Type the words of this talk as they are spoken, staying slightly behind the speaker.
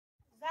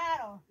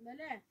زهرا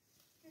بله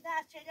که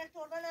در چگل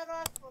تردن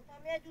راست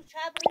بودم یه جو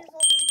چپ ریزم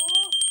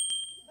بیرون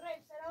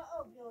برای سرا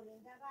او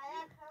بیاریم در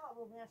غیر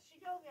خراب بودم چی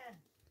جوگه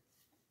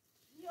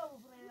یا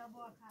برای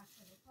بار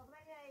خرسه تا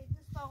برای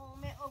دست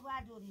همه او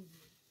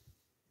برداریم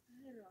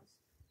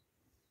راست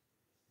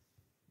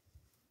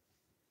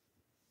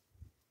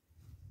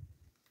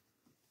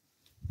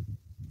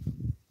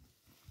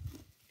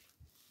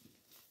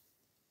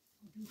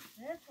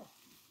دوسته تو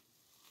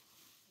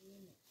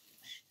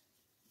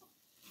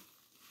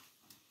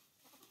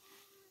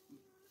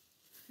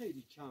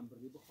خیلی کم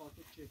بردی به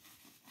خاطر که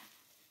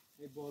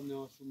ای با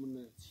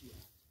ناشمون چیه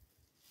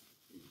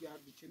این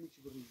گردی که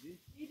میشه بریزی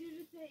ایری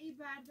رو ته ای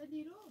برده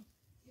دیرو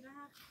ایره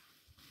حق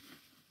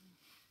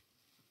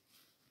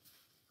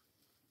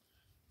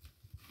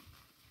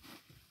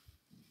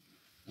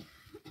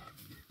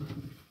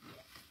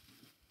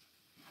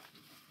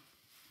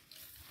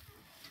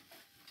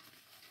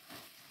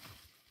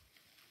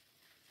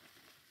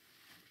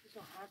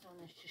زهرا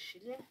جانش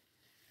چشیله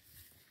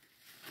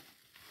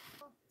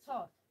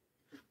سال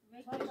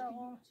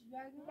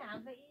نه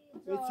به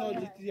این به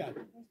سالیتی یاد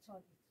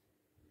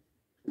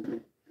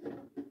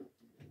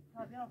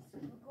تا بیام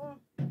سبو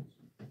کن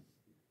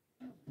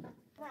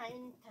نه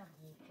این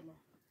تقدیم کنه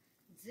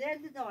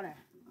زرد داره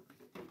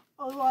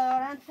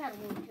اواران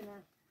تقدیم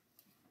کنه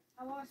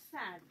هوا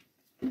سرد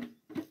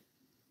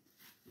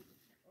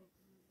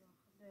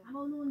اما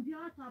اون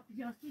بیا تا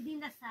پیاستی دین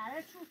در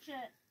سره چون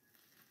که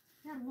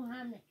ترمو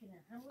هم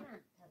نکنه همون هم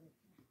تقدیم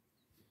کنه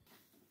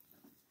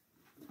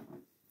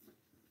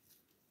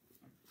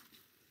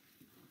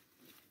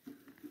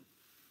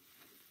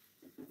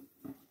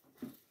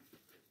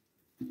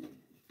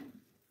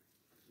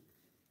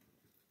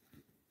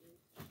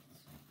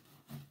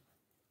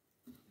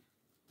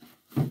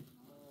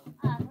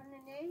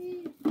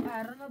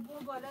برنه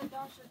بو بالا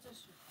داشته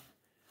چشم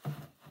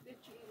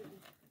بچه ایره بو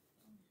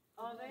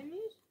آوه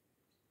نیست؟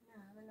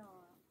 نه من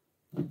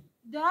آرام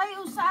دای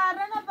او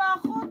سهرنه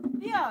با خود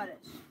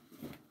بیارش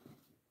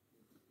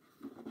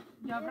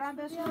جبران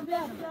بسون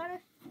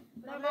بیارش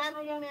من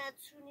بگم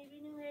چونی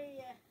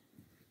بینیم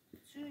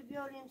چوی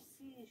بیاریم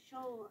سی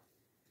شو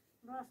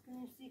راست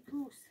کنیم سی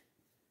کوس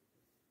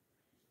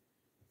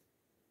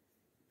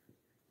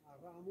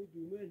آره همون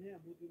دومه نه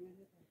همون دومه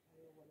نه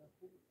تنها بالا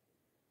خوب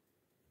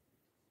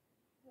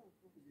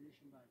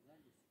دیشون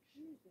بردار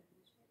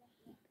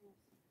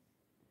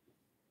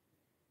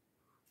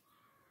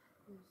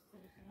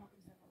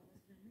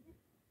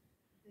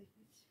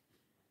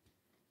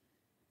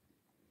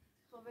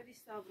خبری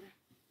صبره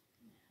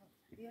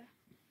بیا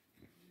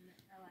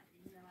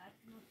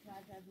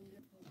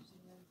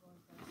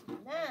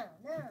نه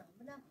نه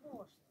بدم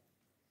پشت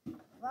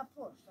و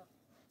پشت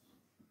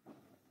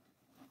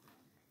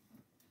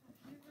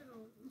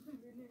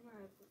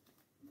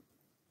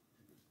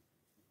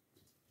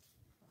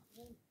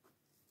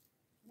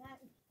نه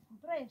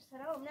بریم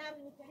سرام نه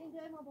میکنیم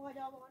جای ما باید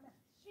آبانه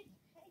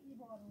خیلی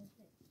بارون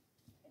شد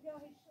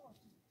جایی شد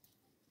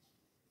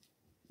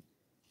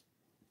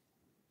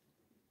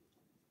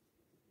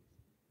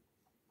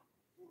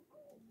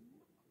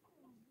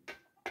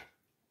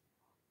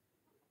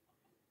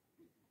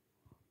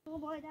تو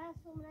باید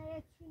دست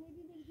اونه چی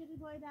نبیدیم که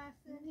باید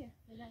دست نه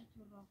بلند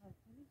تو راحت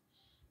کنی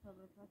تا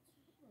به پس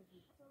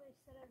بازی تو به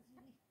سر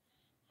زیری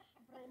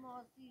برای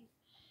مازی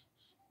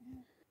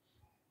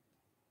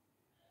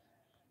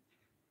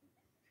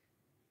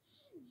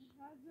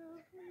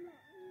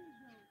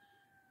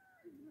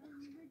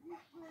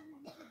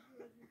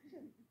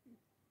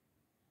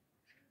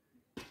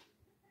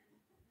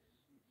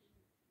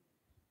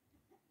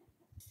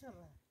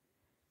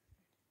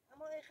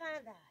اما این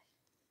خنده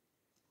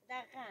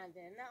در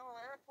خنده نه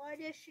آن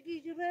پایدش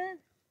گیجبه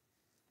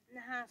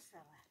نه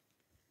هسته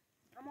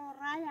اما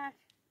رایت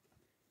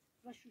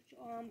و شوچ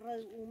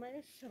آمرای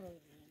اومده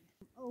سرونه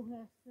او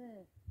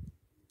هسته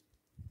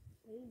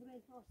این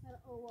برای تا سر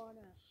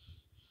اوانه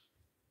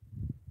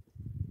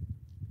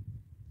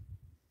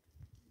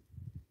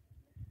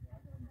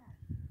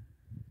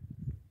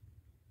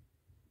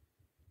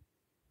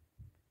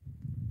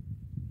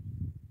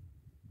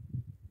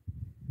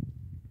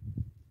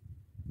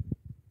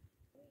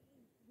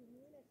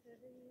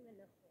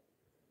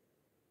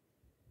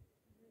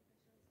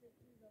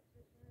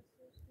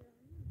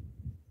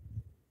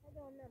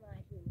نه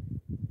محجومه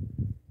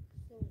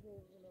سوزو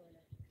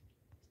بلونه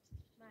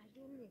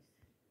محجوم نیست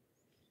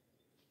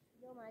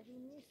یا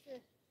محجوم نیست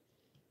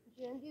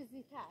جندی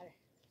زیتره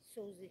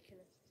سوزی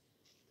کنه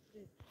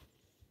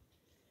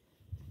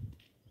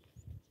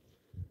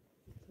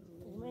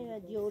اومه و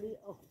دیوری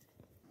او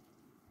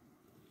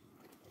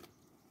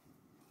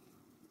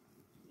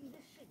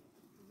ایده شد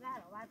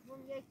زهرا باید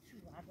بون یک چو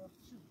بردار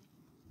چو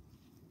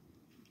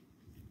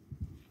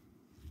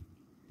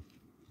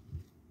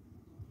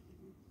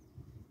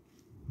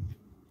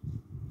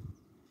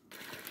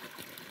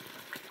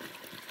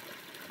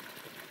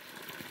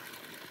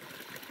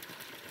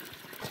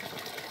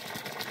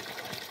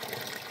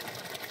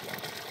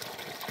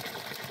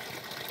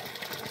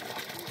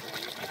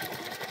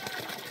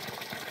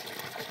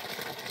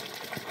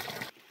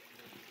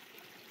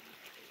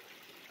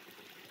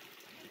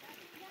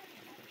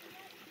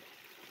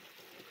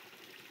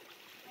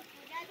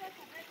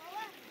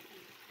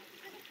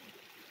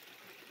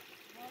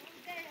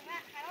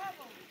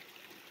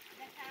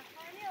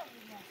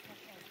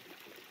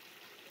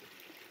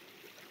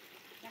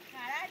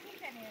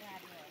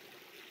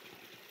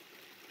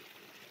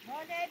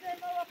ما نبه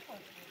ما وقت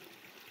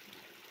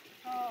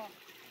ها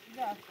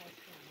لا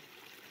خواست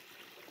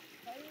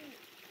این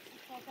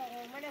خواتا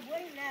من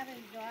بایی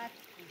نرم جاعت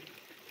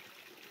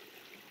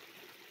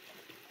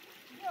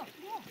یا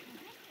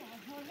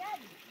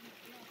جویدی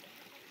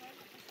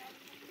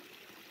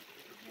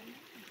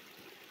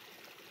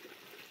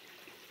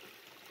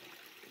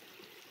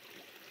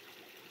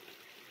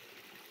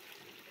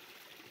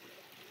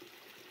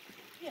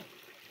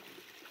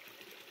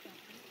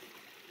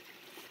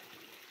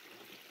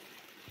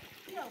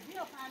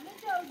بیا همه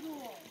جا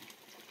جو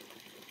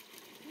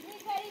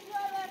دیگه کاری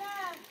جا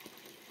برم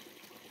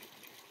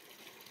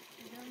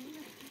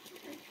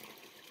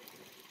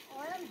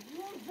آرم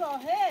جون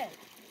جاهه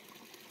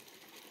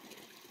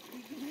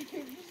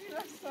دیگه میشه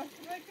راستاش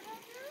بکنم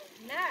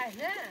نه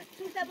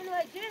تو زبون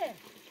وجه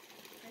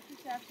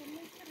تو شرطه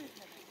نیست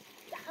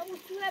همون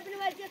تو زبون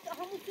وجه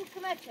همون تو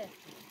کمکه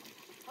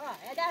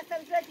یه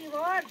دستم جا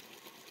دیوار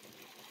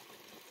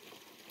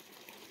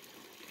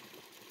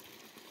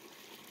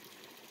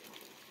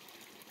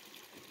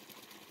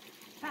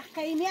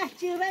فقیمیه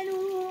چیرن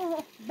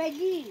و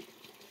بجی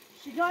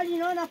شجال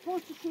اینا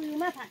نپوست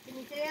شویومه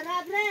فقیمیه یه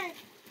ربره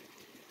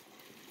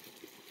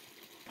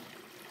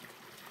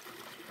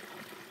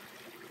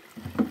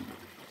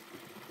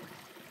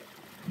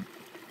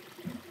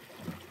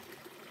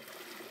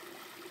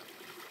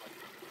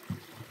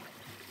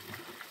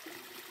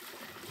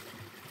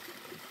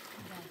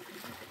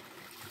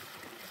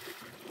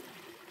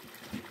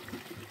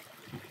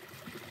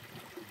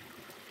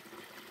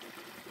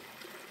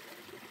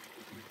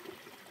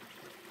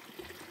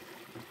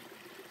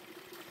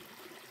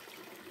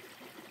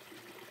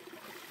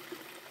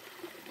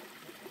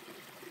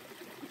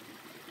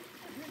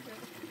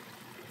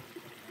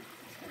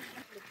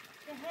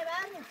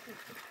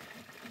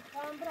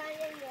Kan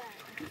branje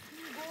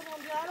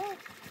boeren jaro.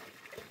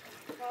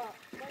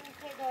 Ben ik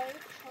ga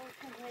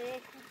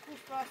ik zo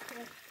goed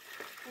wassen.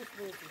 Goed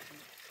roken.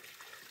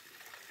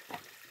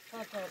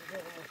 Wat er zo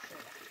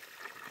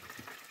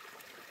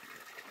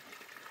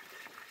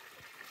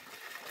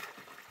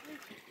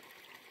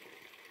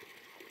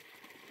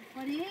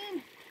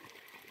خوریم؟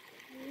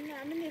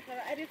 نه من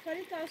نمیخورم اگه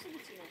خورید تاسو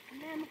بچینم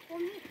نه من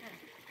خون میخورم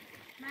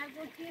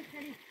مرگوتی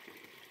خرید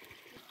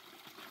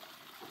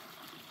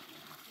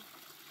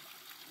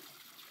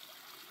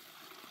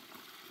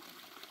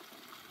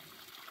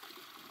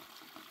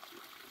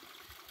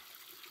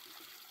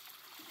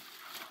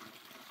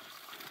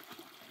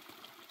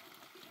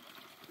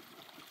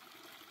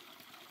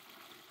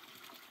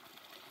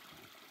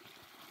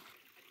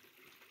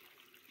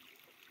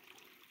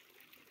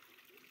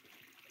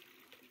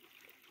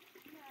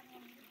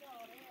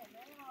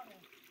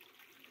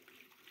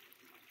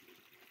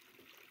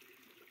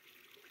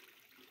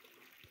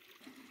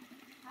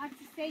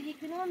هرچی سیدی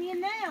کنم یه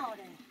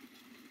نیاره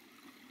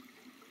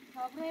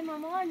تابره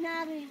ماما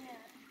نبینه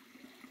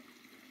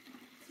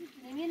چی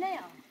کنیم یه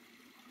نیاره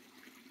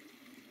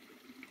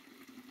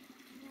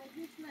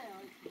مگیش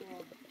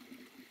نیاره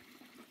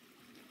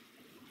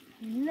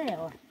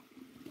نیاره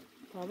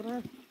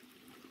تابره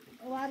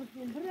وارد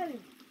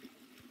بریم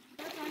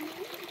نه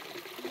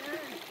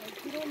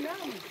کنم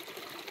نام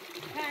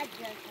کج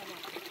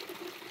کنم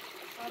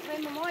تابره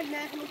ماما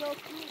نخمی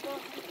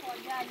گفت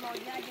خواهد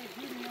مالیه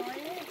زیر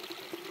نیاره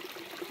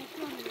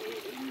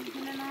این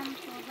گونه نام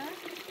شده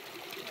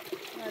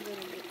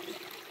ندارم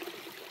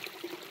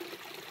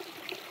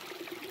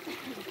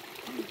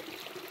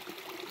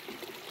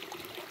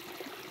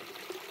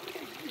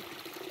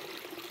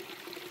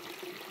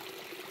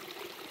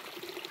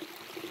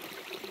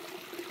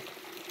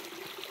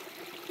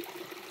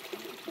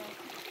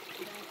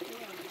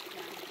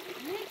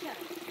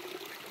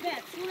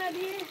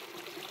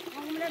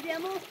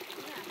Abbiamo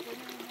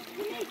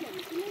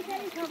finita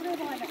il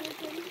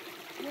sopravvolo.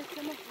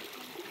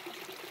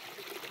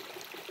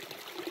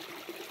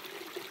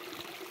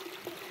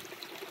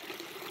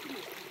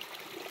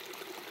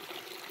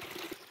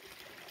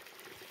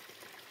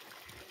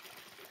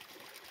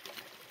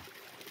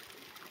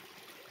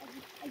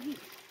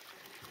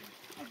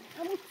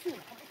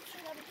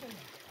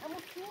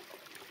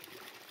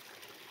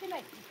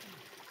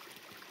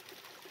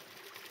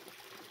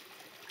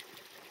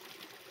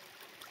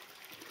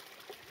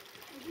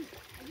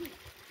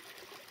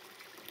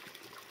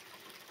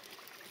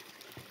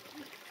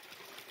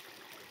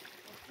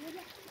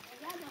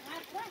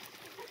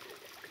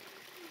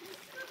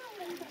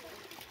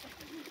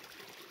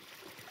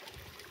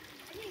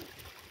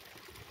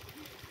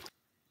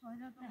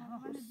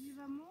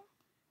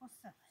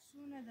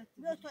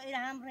 بیا تو این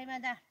هم ری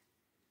مده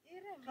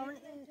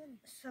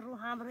سرو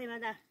هم ری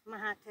مده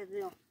محطه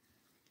دیو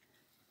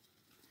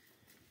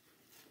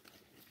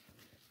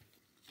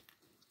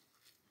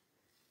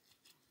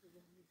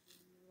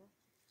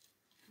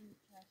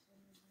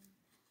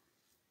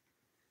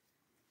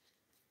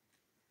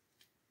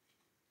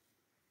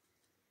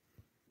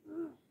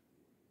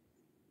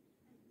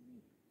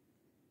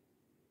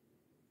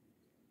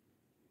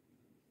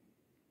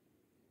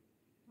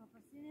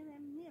Papasine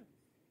ben mir.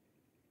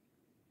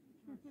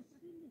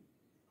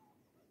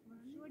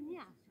 شو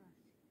نیاز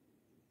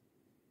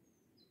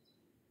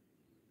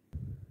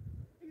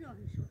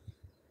الهی شد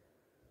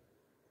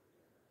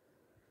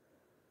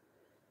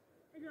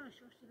الهی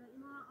شد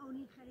ما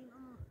آونی خریم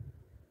اما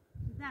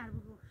در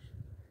بگوش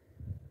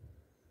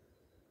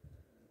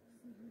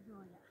سیدی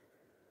دایا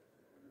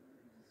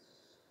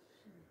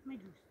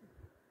مجلستی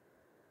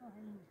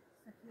این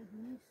سفید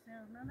نیست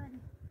سر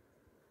نماری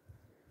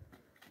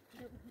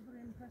ده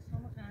بریم پس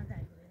همه قنده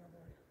بریم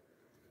بالا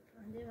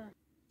قنده و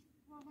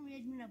واقعا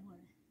یجمی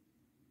نباره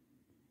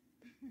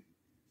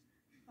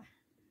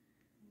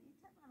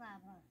نیتا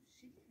برابر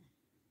شده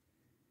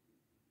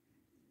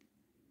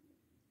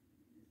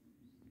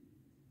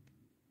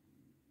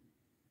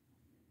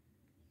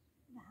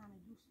ده همه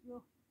دوست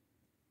بیو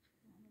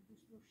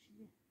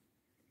شده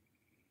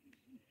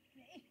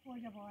ایک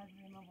کجا باید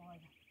بریم بالا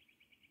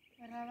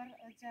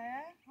برابر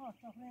جایه ها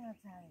تا بریم از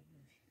جایه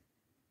بیوش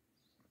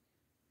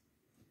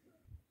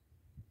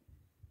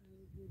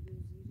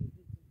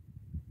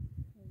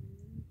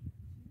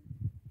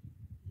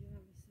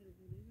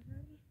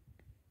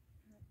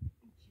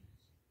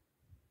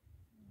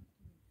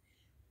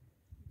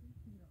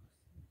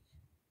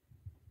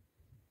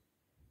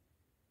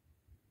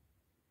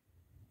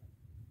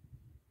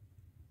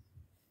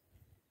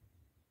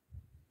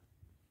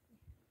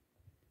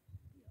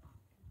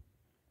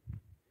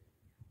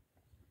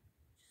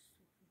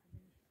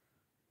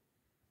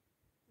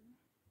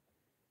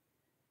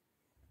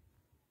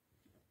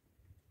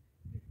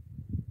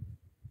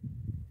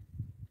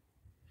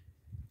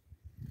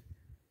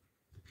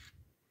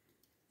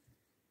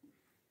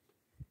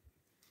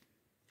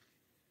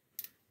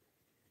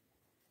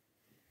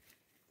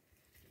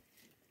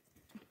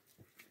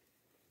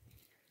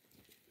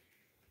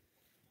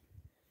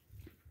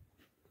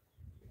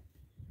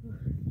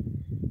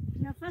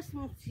نفس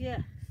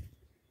متسيح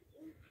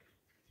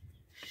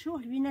شو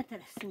اللي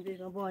نترسم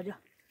بينا بادا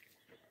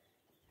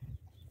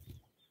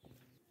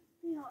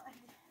يا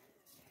أهل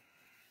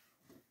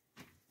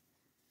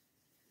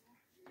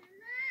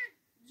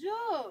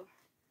جو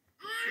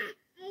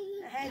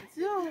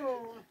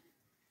هاتو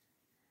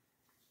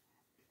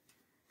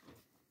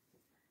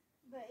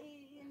بقى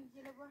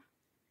ينزل بقى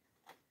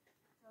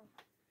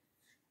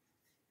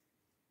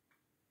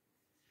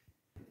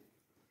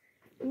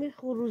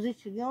میخو روزی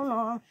چگه اون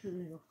آم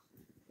شروع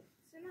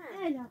سنه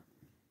ایلا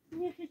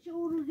میخی چه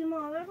او روزی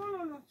ما بگن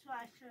اون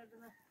چه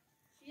شده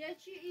یه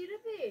چی ایره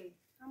بی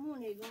همون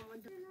نگاه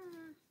مده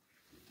سلام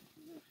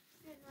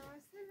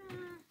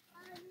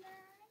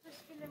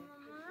مشکل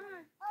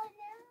ماما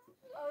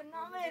او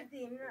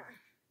نامردیم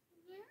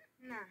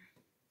نه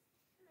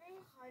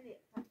نه خالی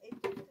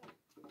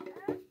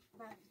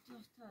بعد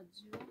تا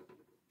جو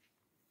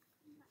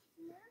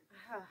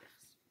ها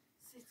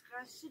siz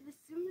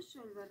karşılasınmış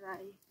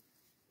olvarayı.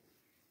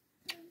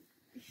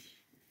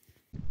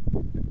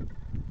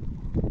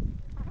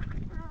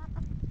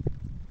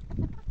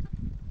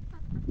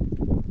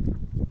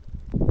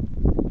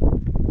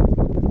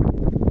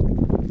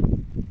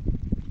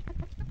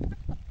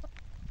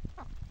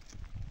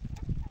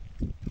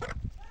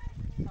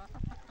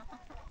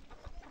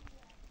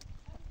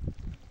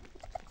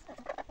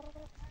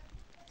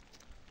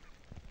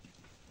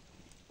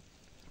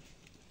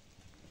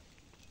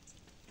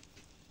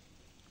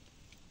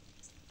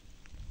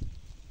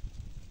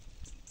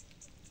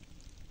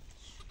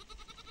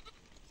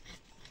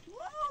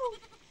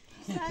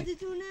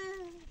 سعدتونه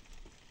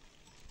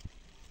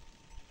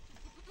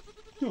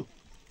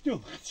جو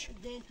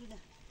دین تو ده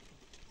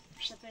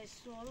سپه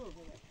سورو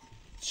بده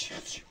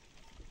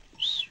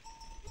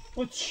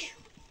اوچ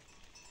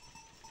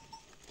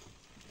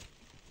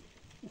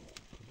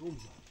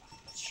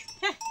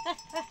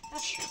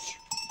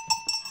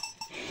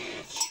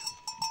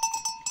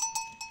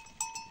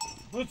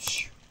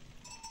اوچ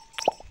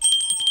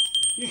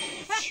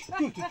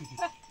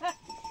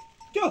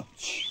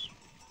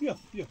یا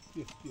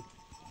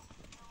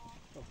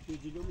تو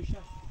جلو میشه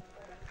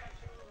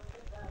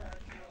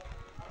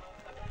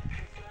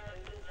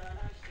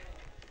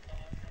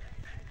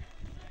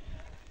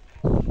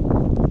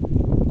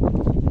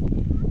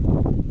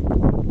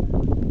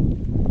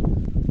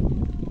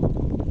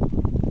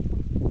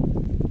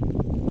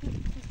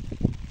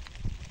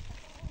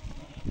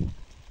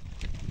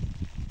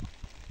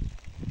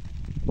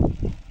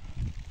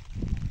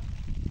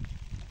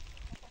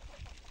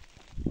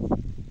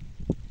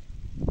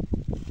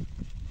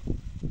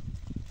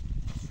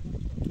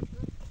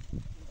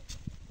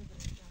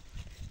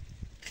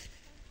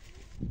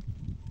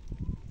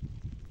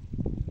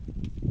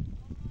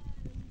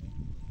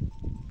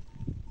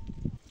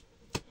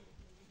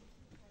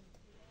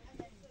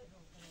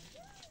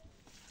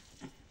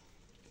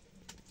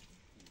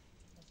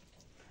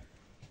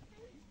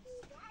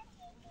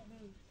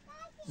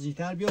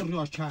زیتر بیا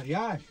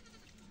راکریش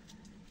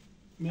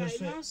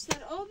مرسی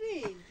مستر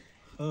آبی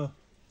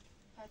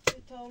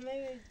حتی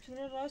تامه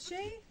تونه راشه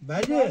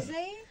بله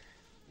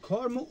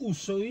کار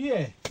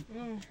اصولیه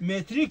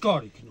متری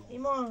کاری کنم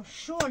ایما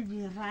شول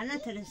بی رانه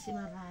ترسی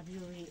من را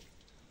بیوری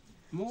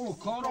مو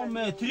کارم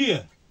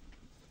متریه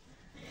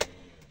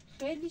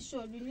خیلی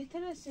شلبی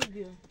میترسیم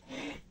بیون.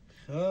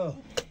 خب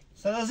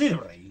سرازیر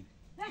برایی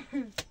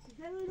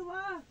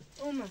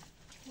اومد.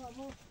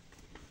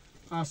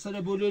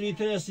 اصلا بلونی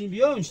ترسیم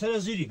بیان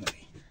سرازیری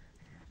برایی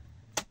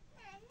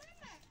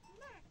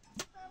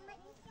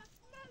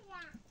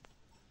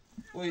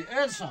اوی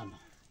ارسان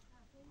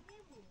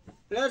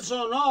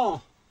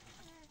ها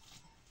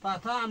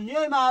فتم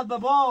نیمد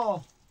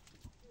بابا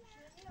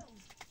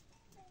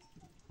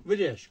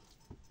ویدیش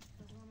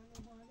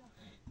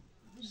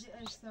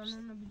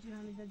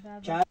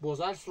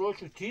بازار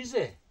سروشو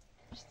تیزه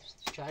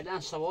چایدن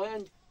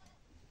سواین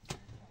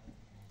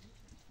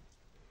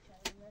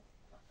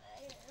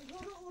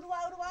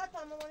وروا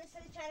تا مامان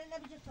سری چاره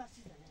نبیجه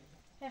تاسی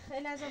زنه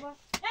خیلی از با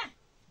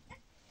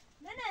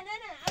نه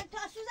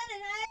تاسو زنه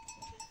نه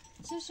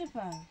چه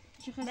شفا؟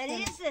 چه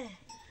خسته؟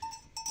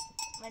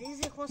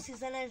 مریضی خون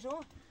سیزنه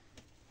جو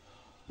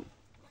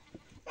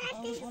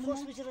خوش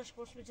بجرش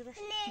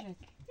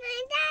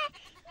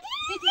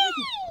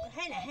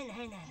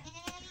هنا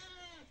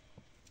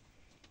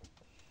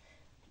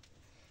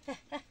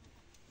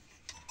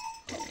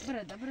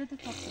برده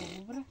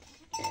تاکو برده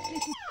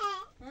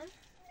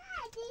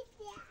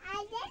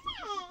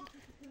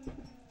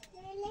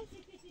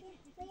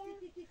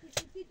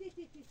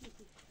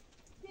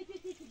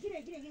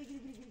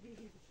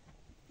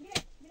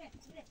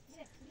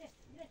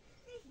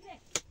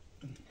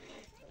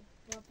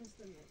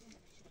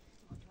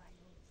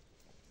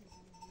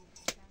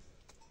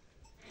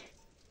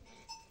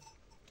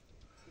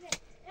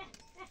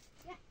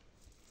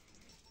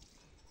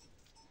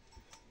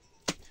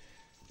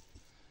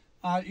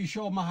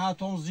ایشا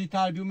محتون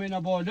زیتر بیومینه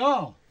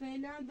بالا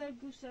فعلا در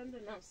گوشتن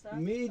دنم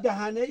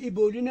میدهنه ای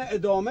بولین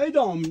ادامه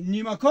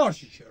نیمه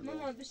کارشی شد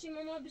ماما بشی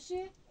الا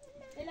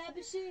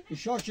بشی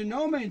ایشا چه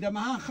نامینده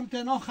من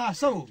خمتنا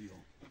خاصه و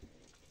بیوم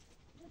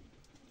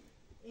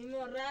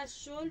ایما راست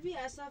شل بی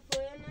اصلا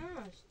فویا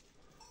ناشت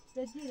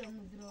دیر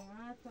مدرو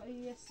تا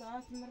یه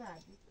ساعت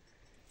مرادی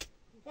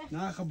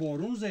نه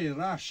خبارون زی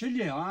راست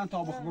شلیه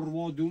تا بخبر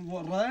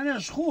وادو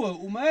رانش خوه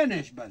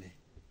اومنش بله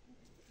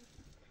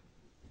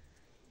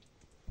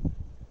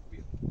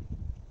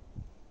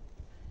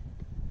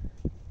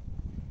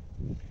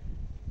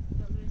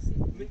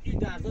من این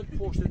درزد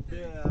پشت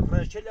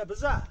رشل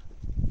بزه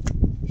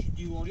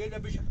دیواری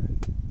لبشه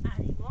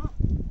عریبا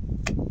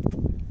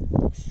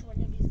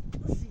شونه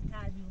بیزی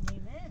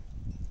تربیومه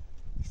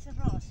کسی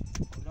راست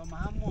کلا من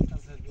هم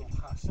منتظر بیان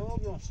خسته و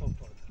بیان صبح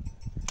داده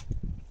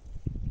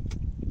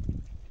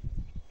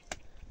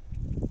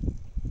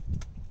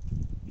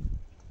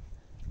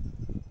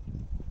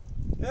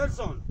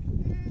ارزان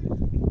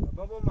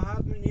بابا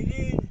محب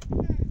منیرین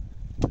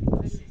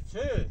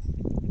چه؟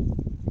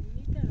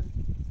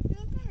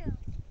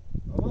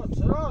 بابا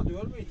چرا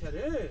دور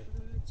میتره؟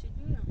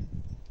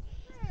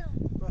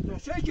 و تو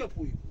چه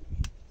جپوی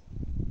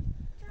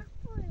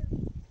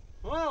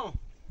ها؟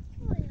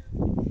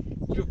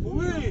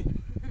 جپوی؟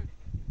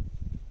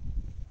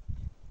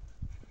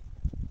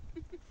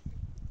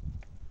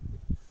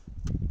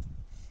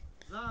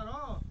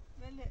 زهرا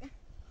بله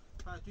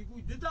فتی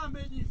گوی دیدم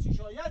بدین چی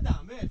شاید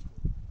دمت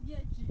یه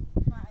چی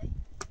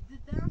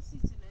دیدم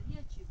سیچلر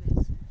یه چی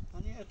برسیم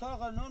یعنی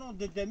اتاق نانو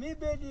دمی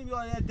بدیم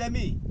یا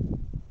دمی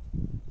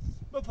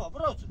بپا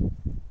برات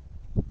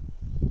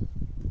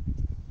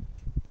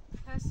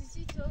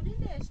پسی طوری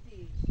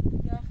داشتی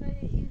یا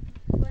خیلی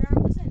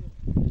برم بزنی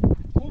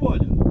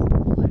خوباله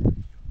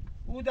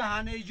او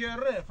دهنه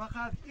جره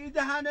فقط این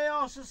دهنه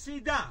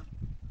آسسیدم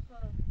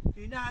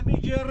این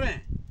همی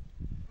جره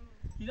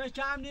اینا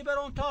کم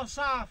نیبرون تا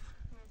صف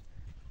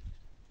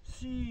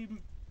سی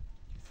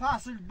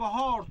فصل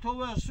بهار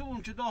تو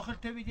سون که داخل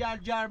تویدی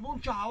الجرمون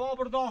که هوا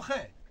بر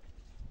داخل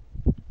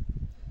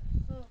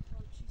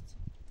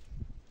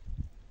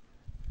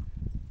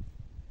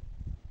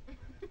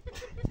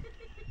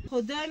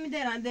خدا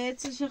میدارن ده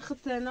چش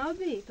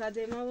خطرنابی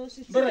پده ما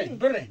باشی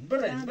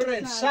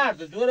برین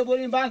سرد دوره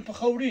برین بند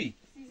پخوری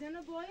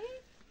سیزن بایی؟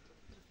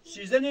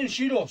 سیزن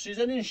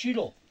این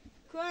شیرو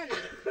کن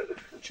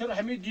چرا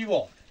همین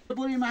دیوار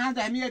برین محند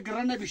همین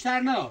گرنه بیشتر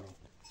نارو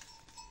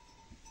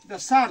ده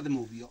سرد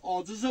مو بیا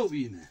آجزو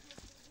بیمه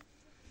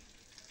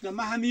ده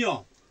من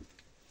همیام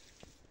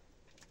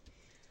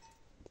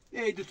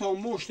ای دوتا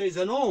مشت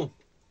زنو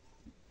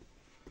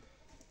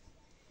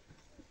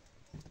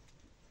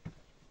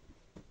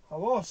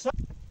هوا سرد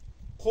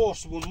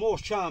خوش بون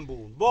مشت چند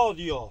بون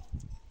بادیا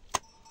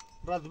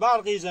رد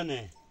برقی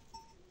زنه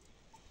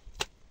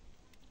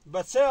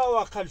بچه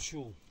اوقل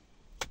شو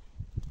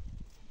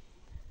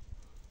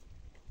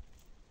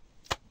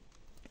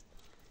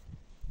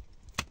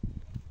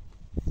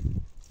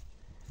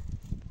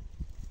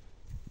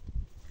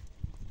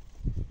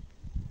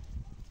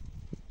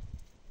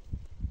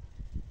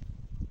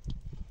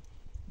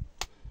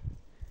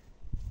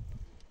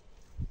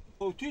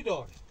صوتی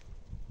داره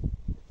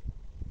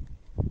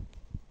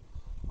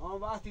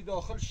آن وقتی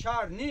داخل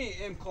شهر نی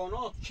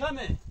امکانات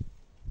کمه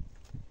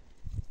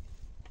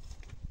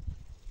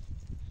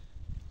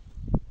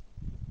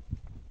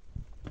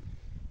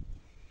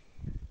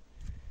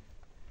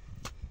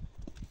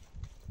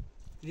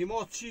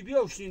ما چی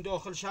بیاشتیم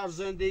داخل شهر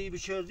زندگی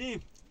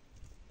بکردیم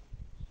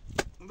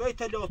و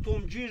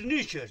تلاتوم گیر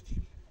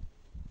نکردیم.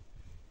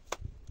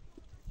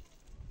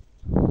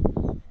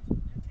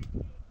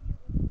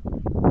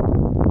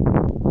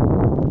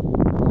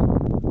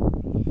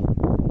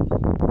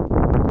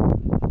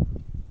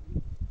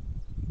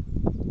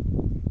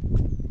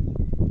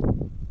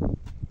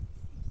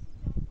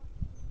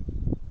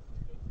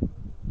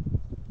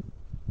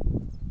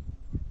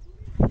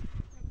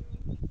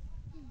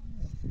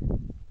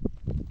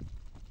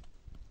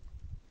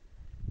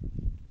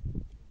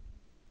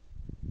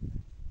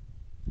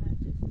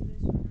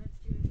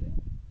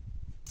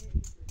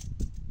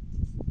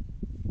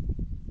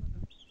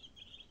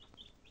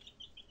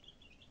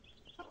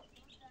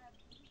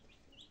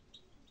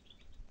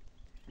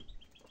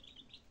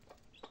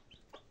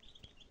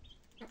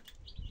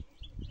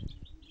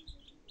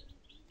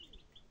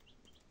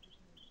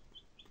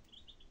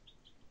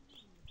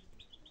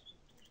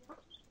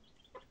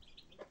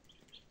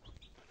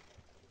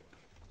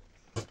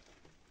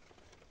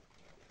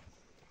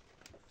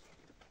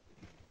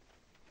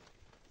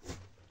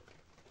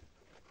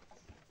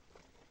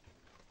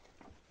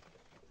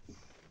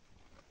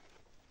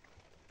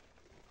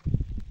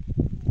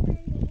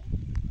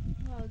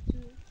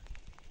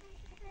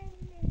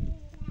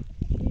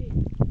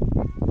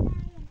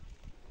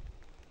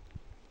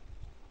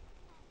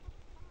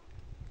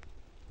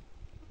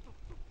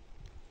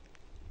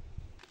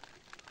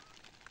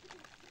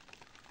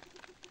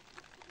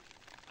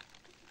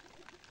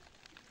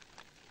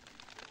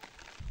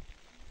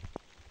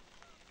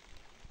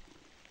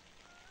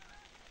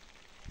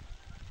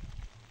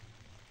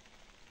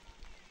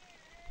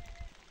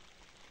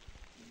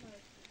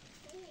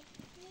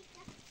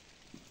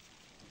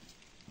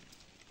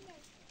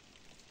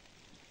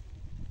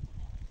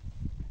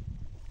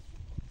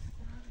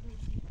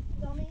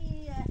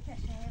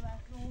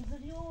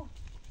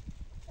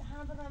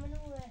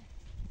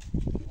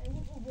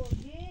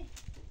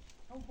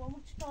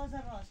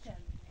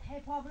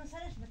 پابن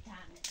سرش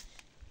بتعمل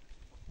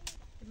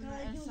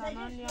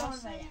انسانان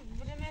نیاز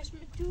برمش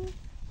تو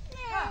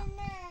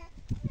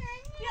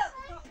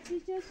چی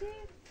چی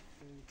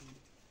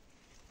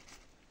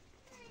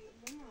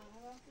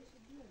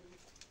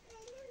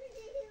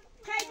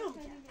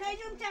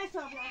کیجوم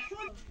تصاب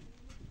شد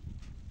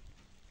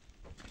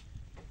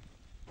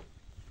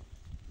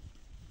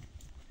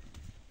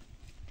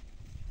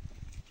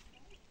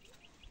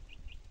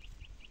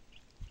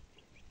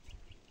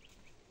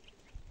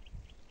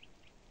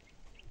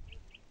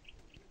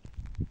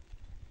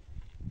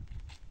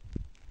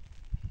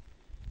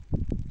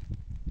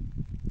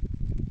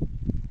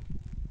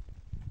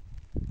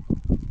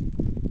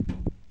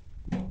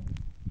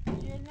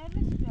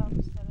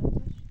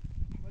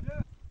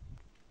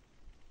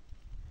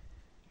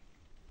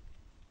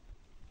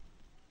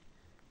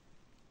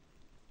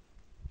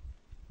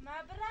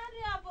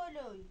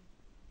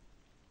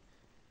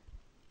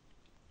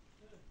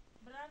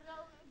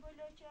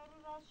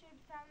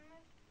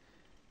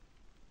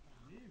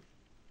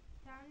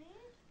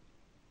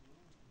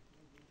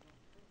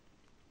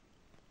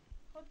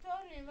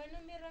خطورني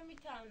وين ميرا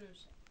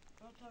ميتانوس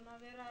وطنا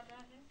ويرا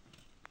راهي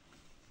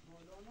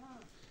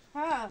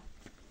ها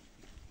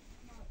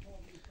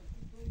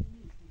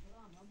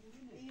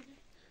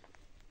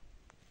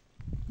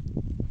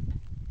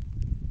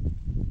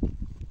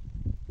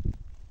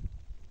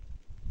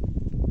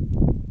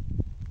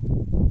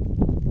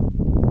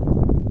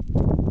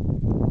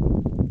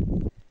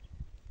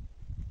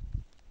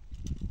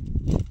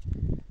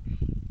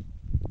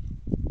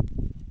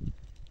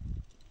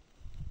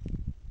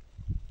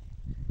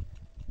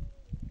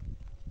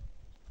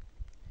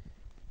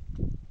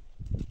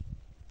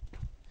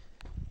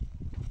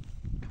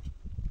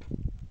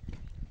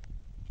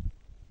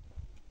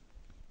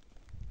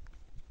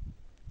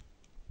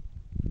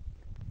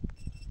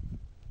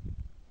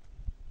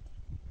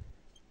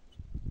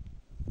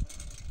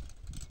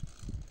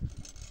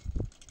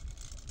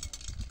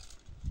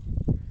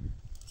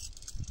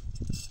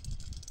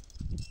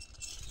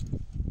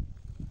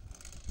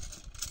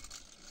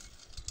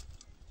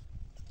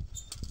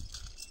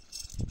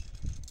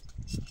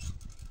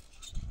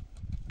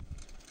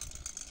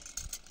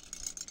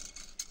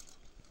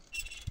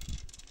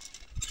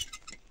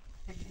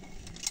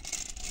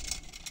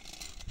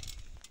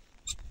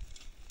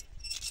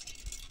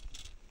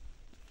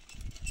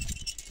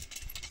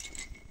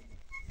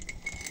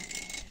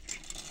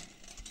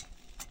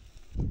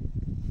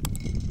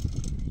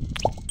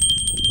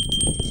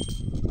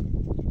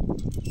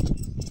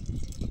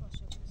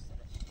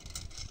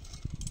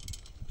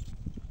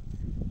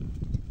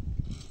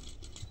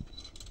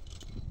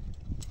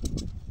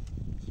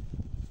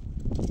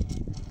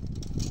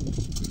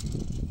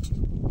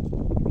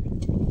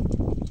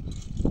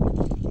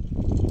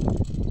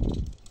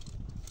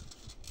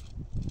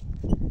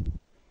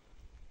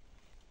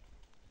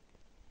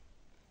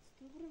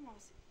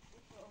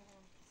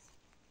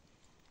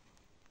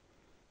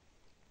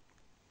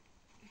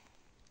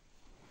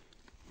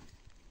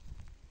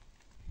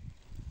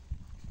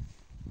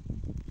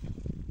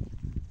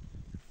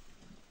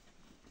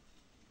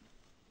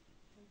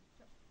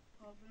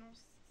اونو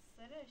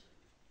سرش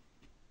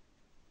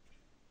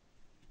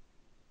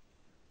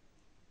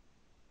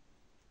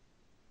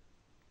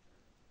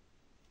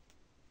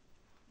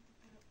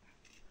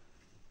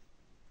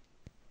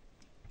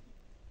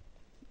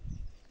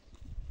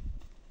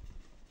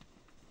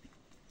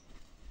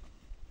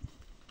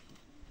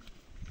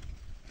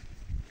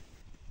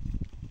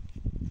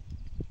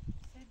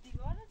سه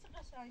دیواره چه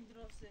قشنگ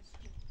درستش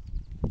کرد.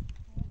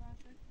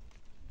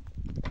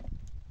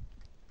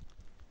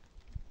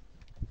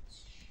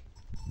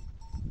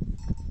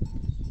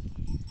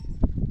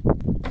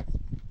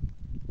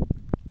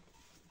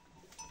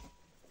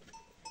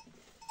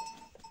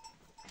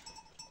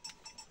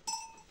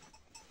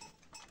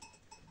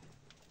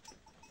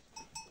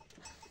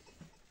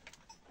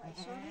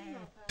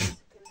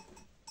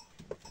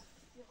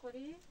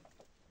 میخوری؟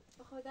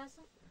 بخواه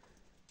دستم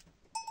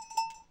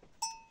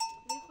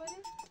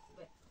میخوری؟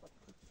 بخور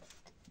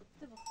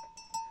تو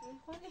بخور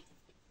میخوری؟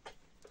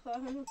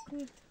 خواهم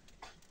کن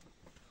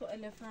خب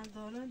الفن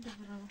دارن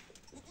دبرم